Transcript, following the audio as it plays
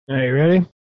Are you ready?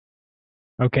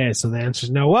 Okay, so the answer is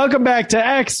no. Welcome back to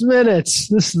X Minutes.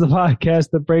 This is the podcast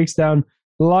that breaks down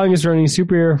the longest running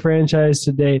superhero franchise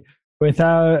to date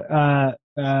without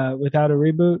without a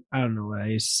reboot. I don't know what I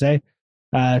used to say.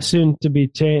 Soon to be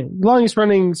changed. Longest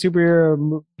running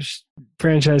superhero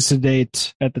franchise to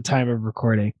date at the time of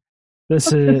recording.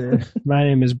 This is my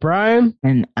name is Brian,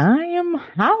 and I am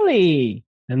Holly.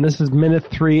 And this is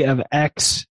minute 3 of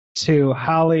X2.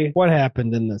 Holly, what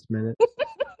happened in this minute?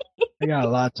 I got a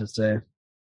lot to say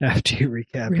after you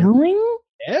recap. Really?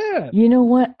 Yeah. You know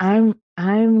what? I'm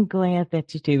glad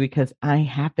that you do, because I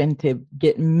happen to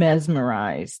get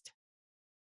mesmerized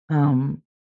in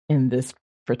this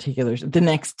particular the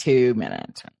next 2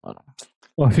 minutes.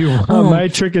 Well, if you want, my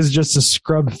trick is just to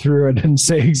scrub through it and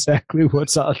say exactly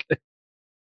what's on there.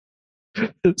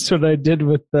 That's what I did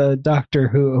with the Doctor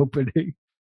Who opening.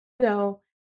 So,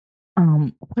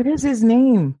 what is his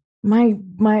name? My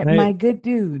good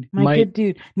dude. Good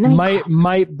dude.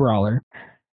 Might Brawler.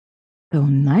 So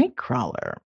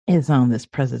Nightcrawler is on this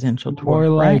presidential tour. More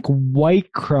like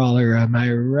White Crawler, am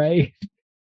I right?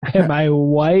 Am I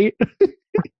white?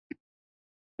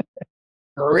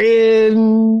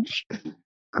 Cringe.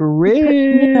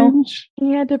 You know,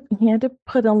 he had to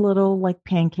put a little like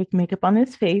pancake makeup on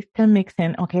his face to mix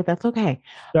in. Okay, that's okay.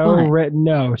 So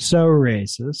so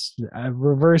racist.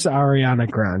 Reverse Ariana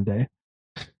Grande.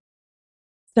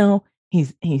 So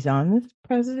he's on this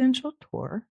presidential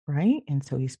tour, right? And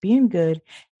so he's being good.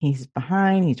 He's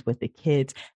behind. He's with the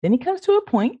kids. Then he comes to a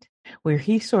point where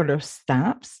he sort of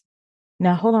stops.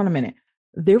 Now, hold on a minute.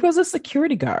 There was a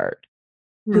security guard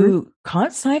who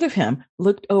caught sight of him,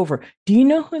 looked over. Do you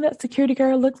know who that security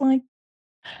guard looked like?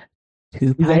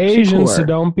 Tupac Shakur. Asian, so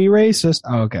don't be racist.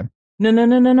 Oh, okay. No.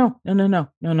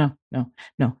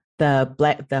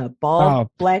 The bald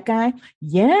black guy.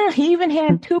 Yeah, he even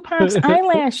had Tupac's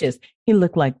eyelashes. He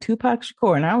looked like Tupac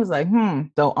Shakur, and I was like,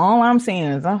 So all I'm saying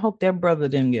is, I hope that brother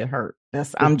didn't get hurt.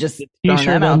 I'm just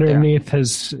T-shirt underneath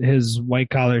his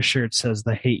white collar shirt says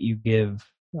 "The hate you give,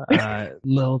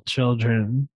 little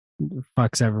children,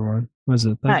 fucks everyone." Was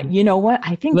it? You know what?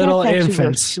 I think little that's actually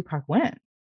infants. where Tupac went.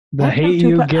 The hate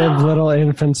you give, little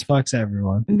infants, fucks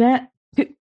everyone. What?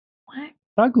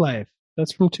 Thug Life.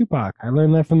 That's from Tupac. I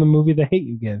learned that from the movie The Hate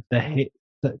You Give. The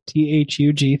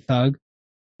THUG, thug.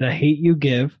 The hate you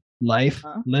give, life,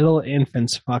 little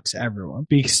infants, fucks everyone.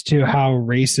 Speaks to how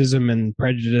racism and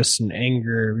prejudice and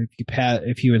anger,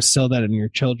 if you instill that in your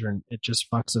children, it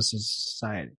just fucks us as a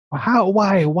society.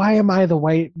 Why am I the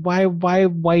white? Why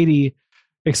Whitey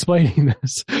explaining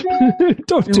this?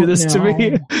 Don't do this to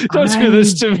me. Don't do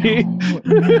this to me.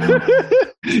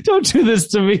 Don't do this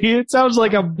to me. It sounds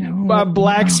like a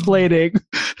black splaining.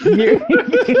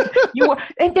 What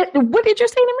did you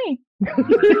say to me?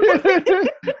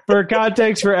 For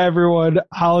context for everyone,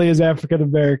 Holly is African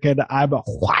American. I'm a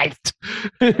white.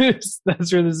 That's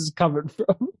where this is coming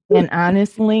from. And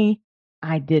honestly,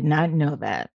 I did not know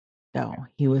that. No,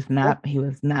 he was not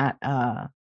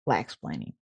black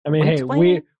splaining. I mean, hey,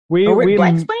 we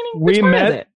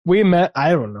met.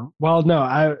 I don't know. Well,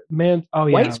 no,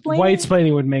 white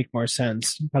splaining would make more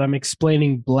sense, but I'm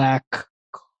explaining black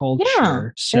culture. Yeah.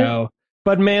 So,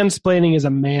 but mansplaining is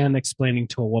a man explaining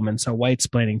to a woman. So white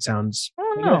splaining sounds.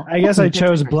 I guess I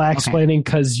chose black splaining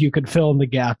because you could fill in the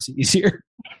gaps easier.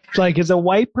 Like, is a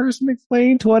white person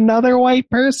explaining to another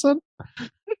white person?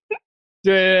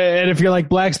 And if you're like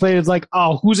black explaining, it's like,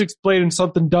 oh, who's explaining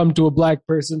something dumb to a black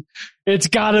person? It's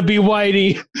gotta be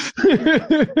Whitey.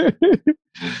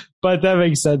 But that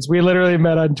makes sense. We literally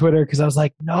met on Twitter because I was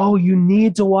like, no, you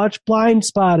need to watch Blind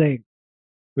Spotting,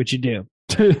 which you do.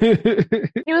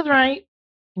 He was right.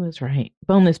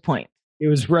 Bonus point. He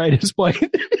was right as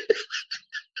white.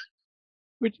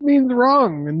 Which means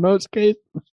wrong in most cases.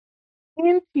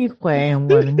 And he's playing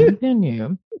what to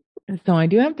continue. So I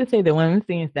do have to say that one of the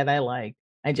things that I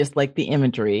just like the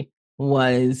imagery,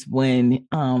 was when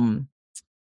JFK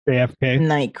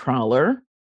Nightcrawler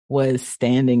was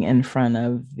standing in front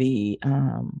of the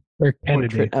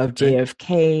portrait of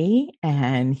JFK,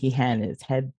 and he had his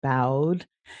head bowed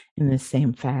in the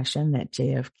same fashion that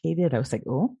JFK did. I was like,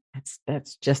 oh,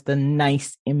 that's just a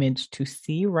nice image to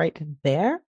see right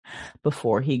there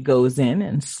before he goes in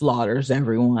and slaughters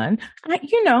everyone.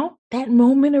 That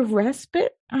moment of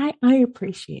respite, I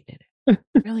appreciated it.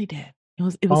 I really did. It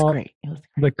was great. It was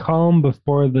great. The calm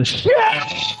before the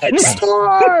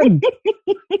storm.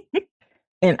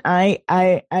 And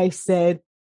I said,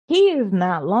 he is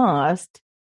not lost.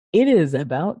 It is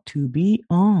about to be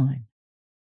on.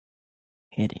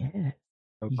 It is.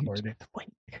 So corny.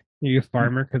 You a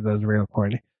farmer because that was real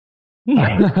corny.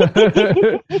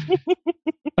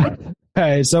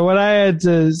 Okay, so what I had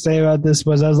to say about this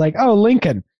was I was like, oh,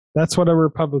 Lincoln. That's what a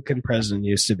Republican president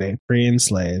used to be. Freeing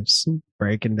slaves,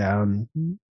 breaking down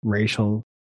racist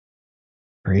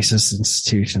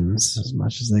institutions as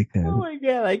much as they could. Oh my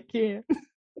God, I can't.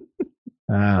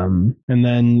 And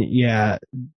then,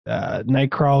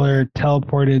 Nightcrawler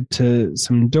teleported to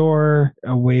some door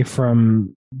away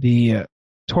from the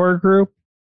tour group,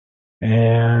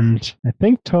 and I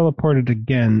think teleported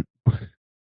again.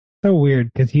 So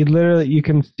weird, because you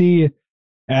can see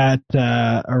at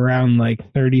around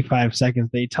like 35 seconds,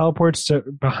 they teleports to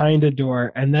behind a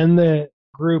door, and then the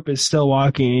group is still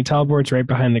walking, and he teleports right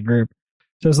behind the group.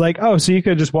 So it's like, oh, so you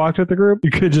could just walk with the group?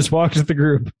 You could just walk with the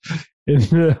group in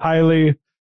the highly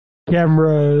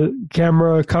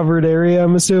camera covered area,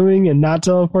 I'm assuming, and not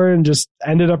teleport, and just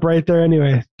ended up right there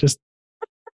anyway. Just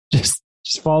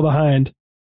fall behind.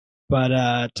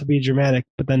 But to be dramatic,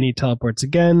 but then he teleports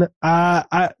again.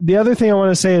 The other thing I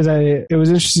want to say is it was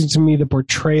interesting to me, the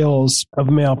portrayals of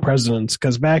male presidents,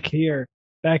 because back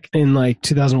in like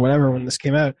 2000 whatever when this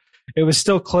came out, it was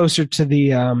still closer to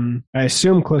the I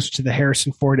assume closer to the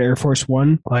Harrison Ford Air Force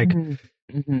One. Like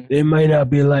They might not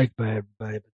be liked by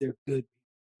everybody, but they're good.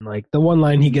 Like the one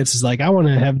line he gets is like, "I want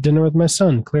to have dinner with my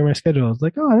son, clear my schedule." It's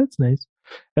like, oh, that's nice.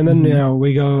 And then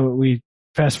we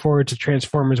fast forward to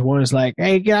Transformers 1. It's like,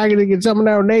 hey, I gotta get some of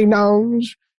those ding dongs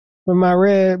for my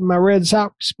Red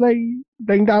Sox play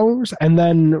ding dongs. And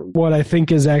then what I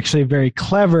think is actually very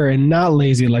clever and not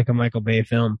lazy like a Michael Bay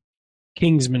film,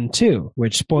 Kingsman 2,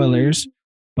 which spoilers,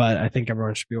 but I think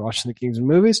everyone should be watching the Kingsman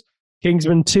movies.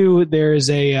 Kingsman 2, there is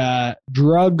a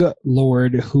drug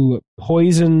lord who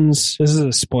poisons. This is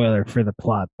a spoiler for the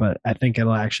plot, but I think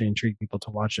it'll actually intrigue people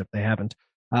to watch it if they haven't.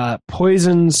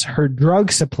 Poisons her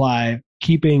drug supply,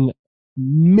 keeping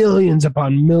millions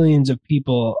upon millions of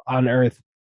people on Earth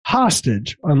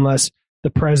hostage unless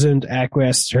the president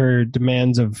acquiesced to her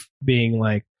demands of being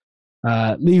like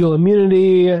legal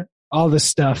immunity, all this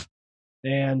stuff.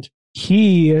 And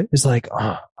he is like,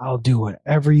 oh, I'll do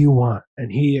whatever you want. And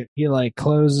he like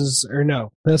closes, or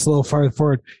no, that's a little farther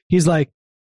forward. He's like,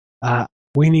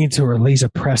 we need to release a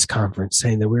press conference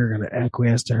saying that we're going to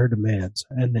acquiesce to her demands.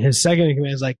 And his second in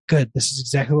command is like, good, this is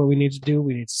exactly what we need to do.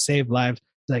 We need to save lives.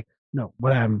 It's like, no,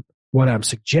 what I'm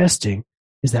suggesting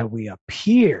is that we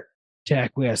appear to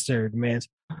acquiesce to her demands,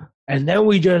 and then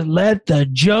we just let the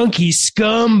junkie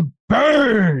scum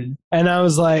burn. And I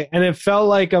was like, and it felt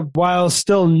like a, while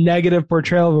still negative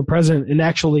portrayal of a president, an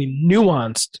actually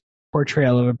nuanced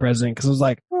portrayal of a president. Cause I was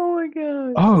like, oh my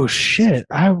God. Oh shit.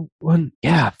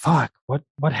 Fuck.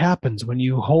 What happens when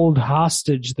you hold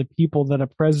hostage the people that a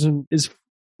president is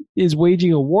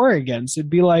waging a war against? It'd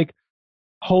be like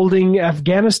holding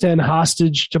Afghanistan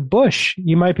hostage to Bush.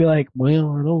 You might be like,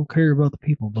 well, I don't care about the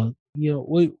people, but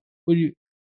what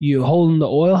you holding the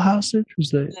oil hostage?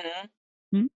 Was that?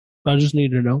 I just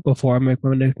need to know before I make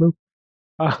my next move.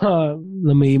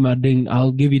 Let me eat my ding.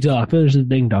 I'll give you till I finish the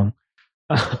ding dong.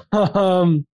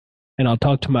 And I'll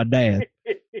talk to my dad.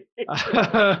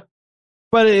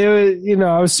 But it was,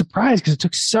 I was surprised because it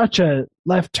took such a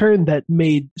left turn that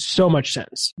made so much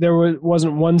sense. There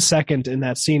wasn't 1 second in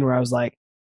that scene where I was like,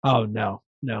 oh no.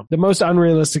 The most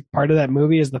unrealistic part of that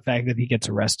movie is the fact that he gets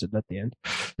arrested at the end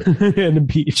and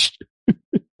impeached.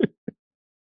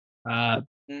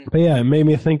 But yeah, it made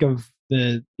me think of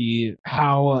the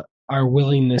how our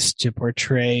willingness to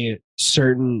portray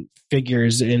certain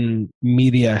figures in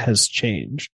media has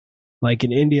changed. Like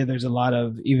in India, there's a lot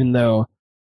of, even though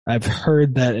I've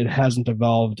heard that it hasn't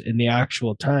evolved in the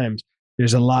actual times,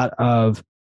 there's a lot of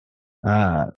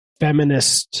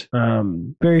feminist,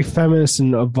 very feminist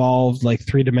and evolved, like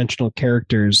three-dimensional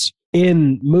characters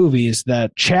in movies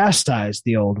that chastise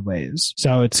the old ways.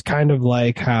 So it's kind of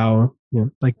like how,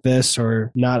 like this,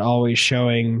 or not always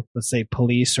showing, let's say,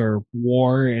 police or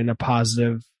war in a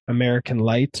positive American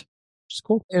light, which is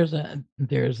cool. There's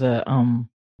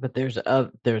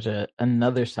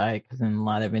another side, because in a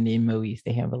lot of Indian movies,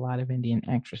 they have a lot of Indian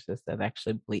actresses that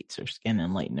actually bleach their skin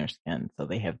and lighten their skin, so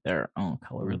they have their own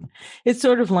color. It's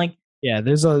sort of like,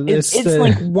 it's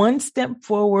like one step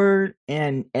forward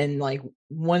and like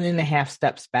 1.5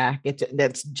 steps back.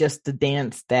 That's just the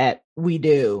dance that we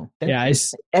do.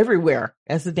 Everywhere.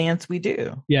 That's the dance we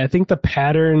do. Yeah, I think the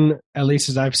pattern, at least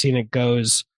as I've seen it,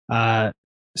 goes,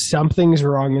 something's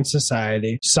wrong in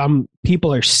society. Some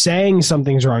people are saying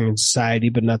something's wrong in society,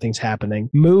 but nothing's happening.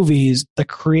 Movies, the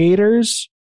creators,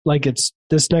 like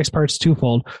this next part's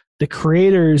twofold. The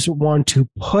creators want to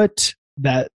put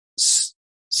that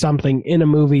something in a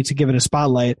movie to give it a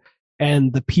spotlight,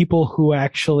 and the people who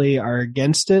actually are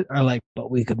against it are like, but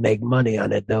we could make money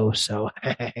on it though, so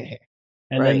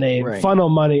and then they funnel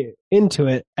money into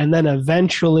it. And then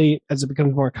eventually, as it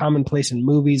becomes more commonplace in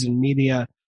movies and media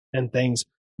and things,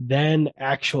 then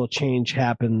actual change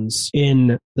happens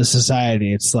in the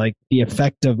society. It's like the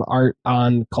effect of art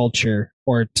on culture,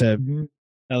 or to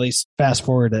at least fast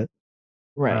forward it.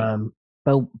 Right.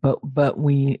 But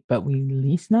we at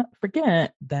least not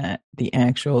forget that the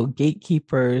actual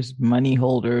gatekeepers, money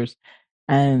holders,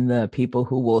 and the people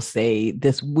who will say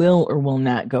this will or will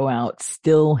not go out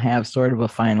still have sort of a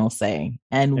final say,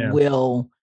 and will,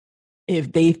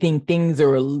 if they think things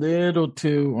are a little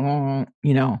too,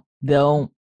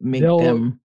 they'll make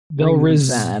they'll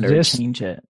resist or change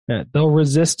it. Yeah, they'll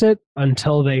resist it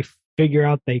until they figure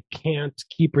out they can't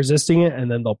keep resisting it,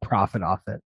 and then they'll profit off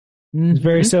it. It's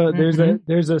very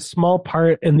there's a small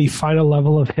part in the final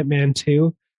level of Hitman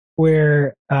 2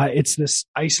 where it's this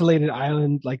isolated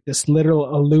island, like this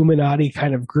literal Illuminati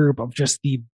kind of group of just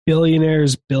the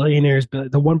billionaires, the 1%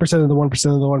 of the 1% of the 1% of the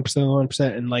 1% of the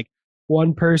 1%. And like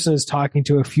one person is talking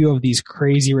to a few of these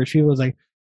crazy rich people. It's like,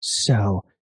 so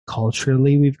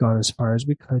culturally, we've gone as far as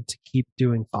we could to keep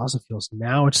doing fossil fuels.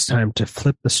 Now it's time to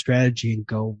flip the strategy and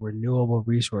go renewable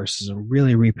resources and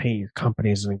really repaint your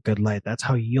companies in a good light. That's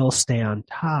how you'll stay on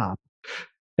top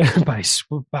by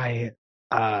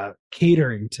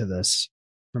catering to this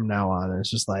from now on. It's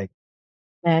just like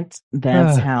that's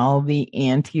how the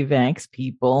anti-vax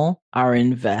people are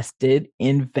invested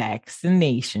in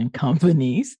vaccination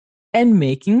companies and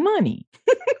making money.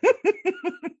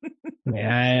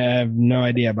 Yeah, I have no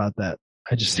idea about that.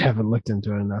 I just haven't looked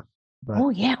into it enough. But. Oh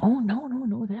yeah. Oh no.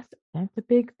 That's a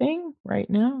big thing right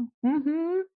now.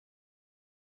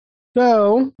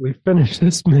 So we finished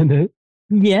this minute.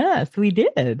 Yes, we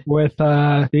did. With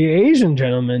the Asian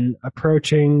gentleman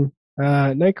approaching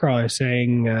Nightcrawler,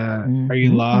 saying, "Are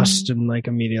you lost?" And like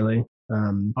immediately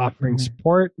offering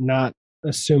support, not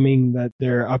assuming that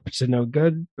they're up to no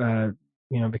good,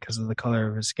 because of the color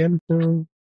of his skin.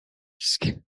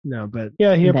 No, but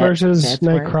yeah, he approaches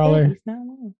Nightcrawler,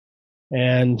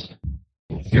 and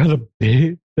got a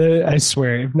big. I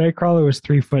swear, if Nightcrawler was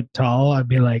 3 foot tall, I'd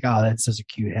be like, "Oh, that's such a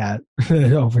cute hat,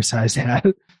 oversized hat."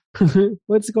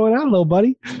 What's going on, little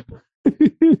buddy?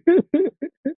 It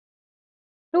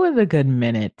was a good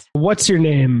minute. What's your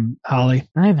name, Holly?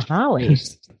 I'm Holly.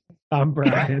 I'm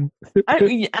Brian.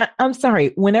 I'm sorry.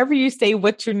 Whenever you say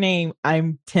what's your name,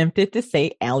 I'm tempted to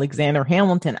say Alexander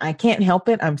Hamilton. I can't help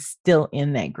it. I'm still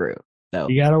in that group. So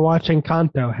you gotta watch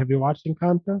Encanto. Have you watched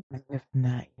Encanto? I have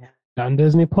not yet. On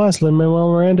Disney Plus,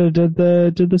 Lin-Manuel Miranda did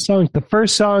the songs. The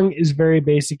first song is very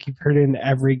basic. You've heard it in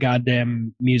every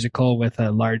goddamn musical with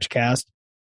a large cast.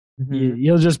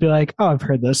 You'll just be like, "Oh, I've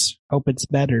heard this. Hope it's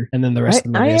better." And then the rest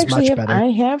of the movie is much better. I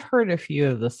have heard a few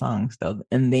of the songs though,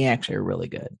 and they actually are really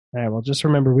good. All right. Well, just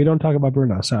remember we don't talk about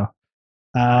Bruno. So,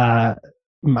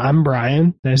 I'm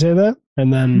Brian. Did I say that?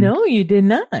 And then no, you did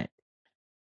not.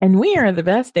 And we are the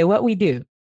best at what we do.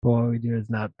 What we do is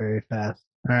not very fast.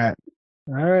 All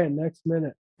right. Next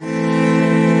minute.